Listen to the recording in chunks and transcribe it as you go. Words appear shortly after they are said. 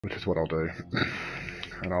which is what I'll do.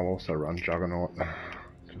 And I'll also run Juggernaut,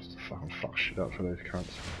 just to fucking fuck shit up for these cunts.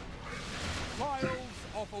 Trials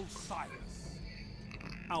of Osiris.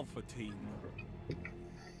 Alpha Team.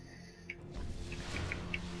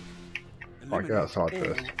 I'll get outside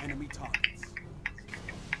Eliminate first. all enemy targets.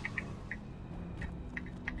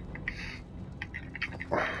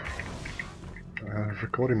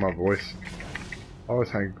 Recording my voice. I was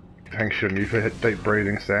thanks to you for deep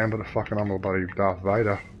breathing, Sam, but fucking I'm a bloody Darth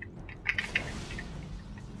Vader.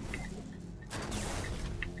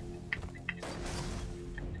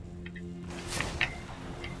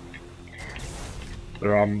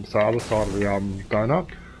 They're so other side of the donut,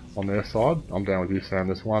 on their side. I'm down with you, Sam.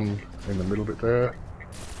 There's one in the middle bit there.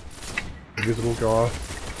 Invisible guy.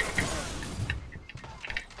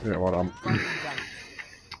 Yeah, what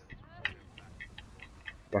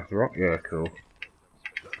back the rock? Yeah, cool.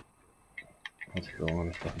 That's cool,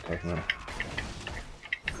 I'm just fucking taking that.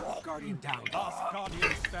 Guardian down. Last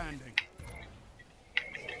Guardian standing.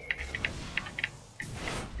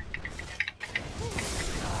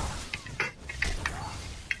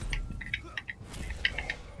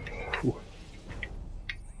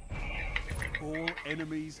 All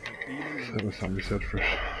enemies have been eliminated. That was something you said for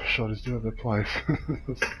a shot is the other place.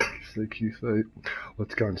 CQC.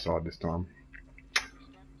 Let's go inside this time.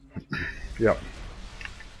 Yep.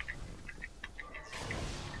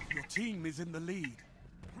 Your team is in the lead.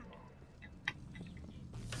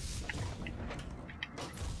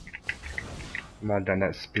 Might have done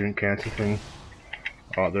that spirit cancer thing.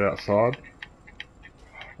 Alright, they're outside.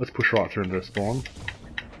 Let's push right through into the spawn.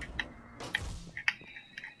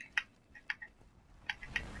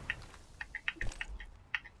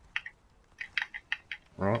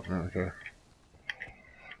 Right, okay.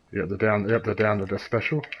 Yep, they're down to the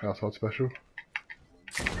special, outside special.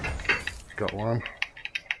 Got one.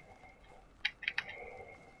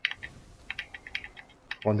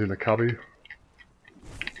 One's in the cubby.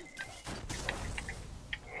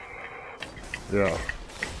 Yeah.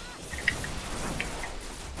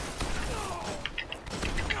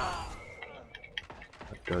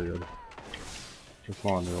 Okay, good. Just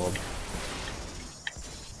find the orb.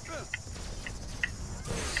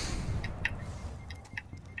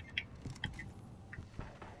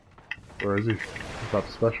 Where is he? Is that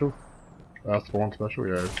special? That's spawn special,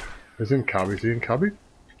 yeah. He's in cubby. Is he in cubby?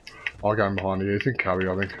 I'll go in behind you. He's in cubby,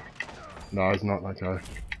 I think. No, he's not. Okay.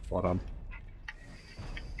 Well done.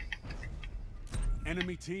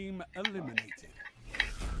 Enemy team eliminated.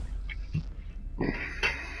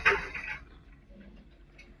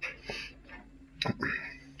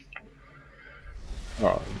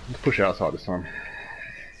 Alright, let's push outside this time.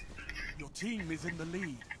 Your team is in the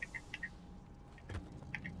lead.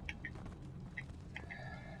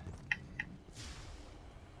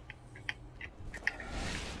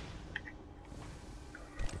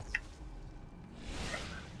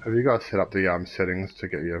 Have you guys set up the settings to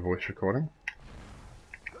get your voice recording?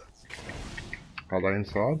 Are they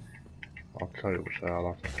inside? I'll tell you which they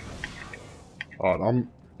are. Alright,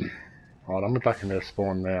 I'm back in their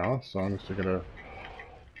spawn now, so I'm just gonna...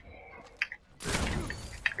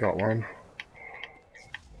 Got one.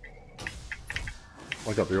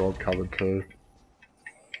 I got the orb covered too.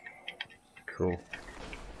 Cool.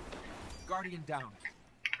 Guardian down.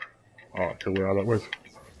 Alright, cool, where are they? Where's...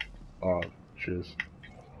 Alright, cheers.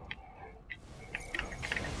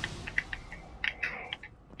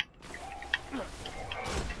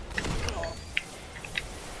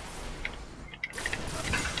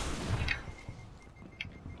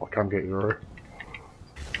 I'll come get you, Roo.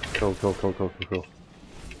 Cool.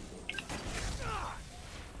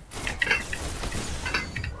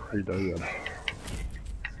 How you doing?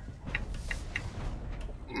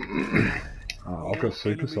 I've got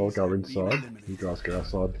super, so I'll go inside. You guys go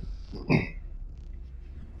outside.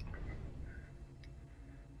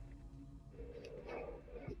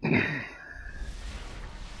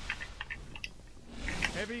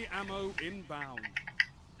 Heavy ammo inbound.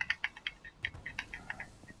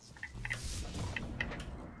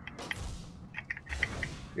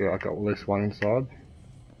 Yeah, I got at least one inside.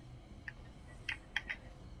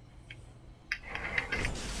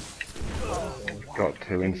 Got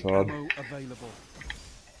two inside. Ammo available.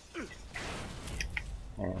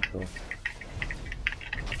 Alright, cool.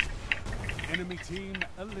 Enemy team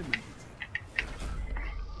eliminated.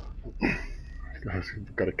 Guys,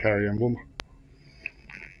 got a carry emblem.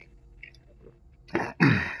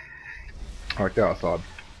 Alright, go outside.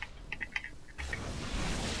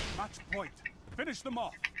 Match point. Finish them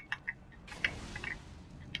off.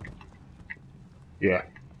 Yeah.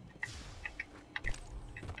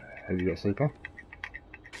 Have you got super?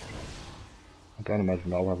 I don't imagine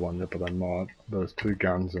they'll have one yet, but they might. There's two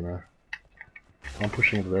guns in a... I'm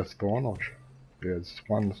pushing into their spawn. Yeah, there's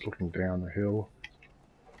one's looking down the hill,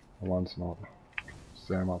 and one's not.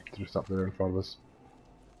 Sam up, just up there in front of us.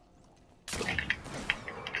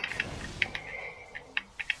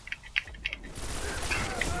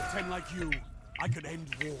 Pretend like you. I could end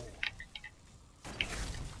war.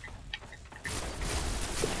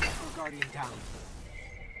 Guardian down.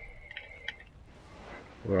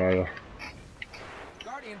 Where are you?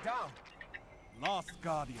 Guardian down. Last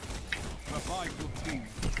Guardian. Revive your team.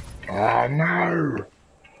 Oh no!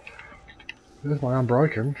 There's my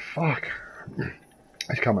Unbroken. Fuck.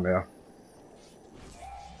 He's coming now.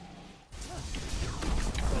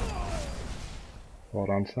 Well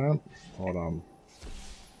done, Sam. Well done.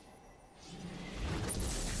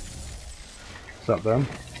 What's up, then?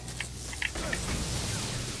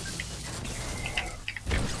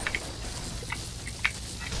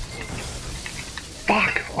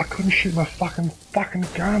 Fuck! I couldn't shoot my fucking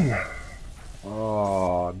gun!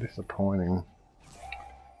 Oh, disappointing.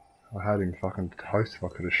 I had him fucking toast if I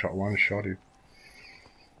could have shot one shot him.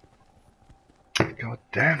 God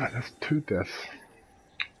damn it, that's 2 deaths.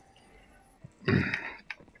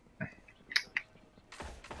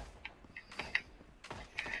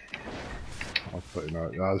 I'll put you know,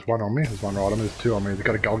 there's one on me, there's one right on me, there's 2 on me, they've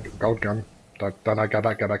got a gold gun. Don't go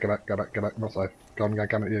back, not safe. Gun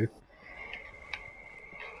at you.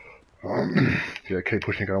 Yeah, keep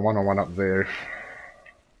pushing, got a 1-on-1 up there.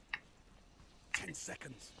 10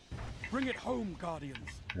 seconds. Bring it home, Guardians.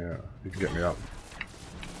 Yeah, you can get me up.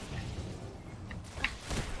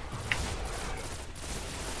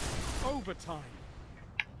 Overtime.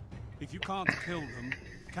 If you can't kill them,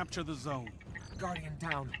 capture the zone. Guardian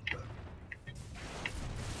down.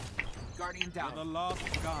 Guardian You're the down.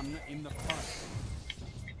 last gun in the fight.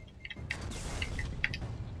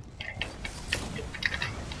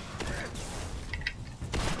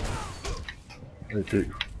 Me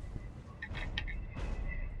too.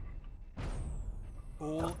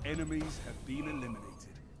 All enemies have been eliminated.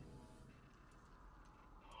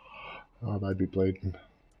 Oh, they'd be bleeding.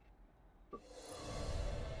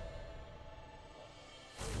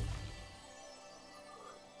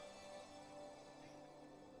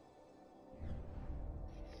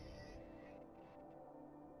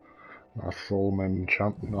 Nice Solomon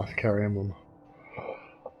chump, nice carry emblem.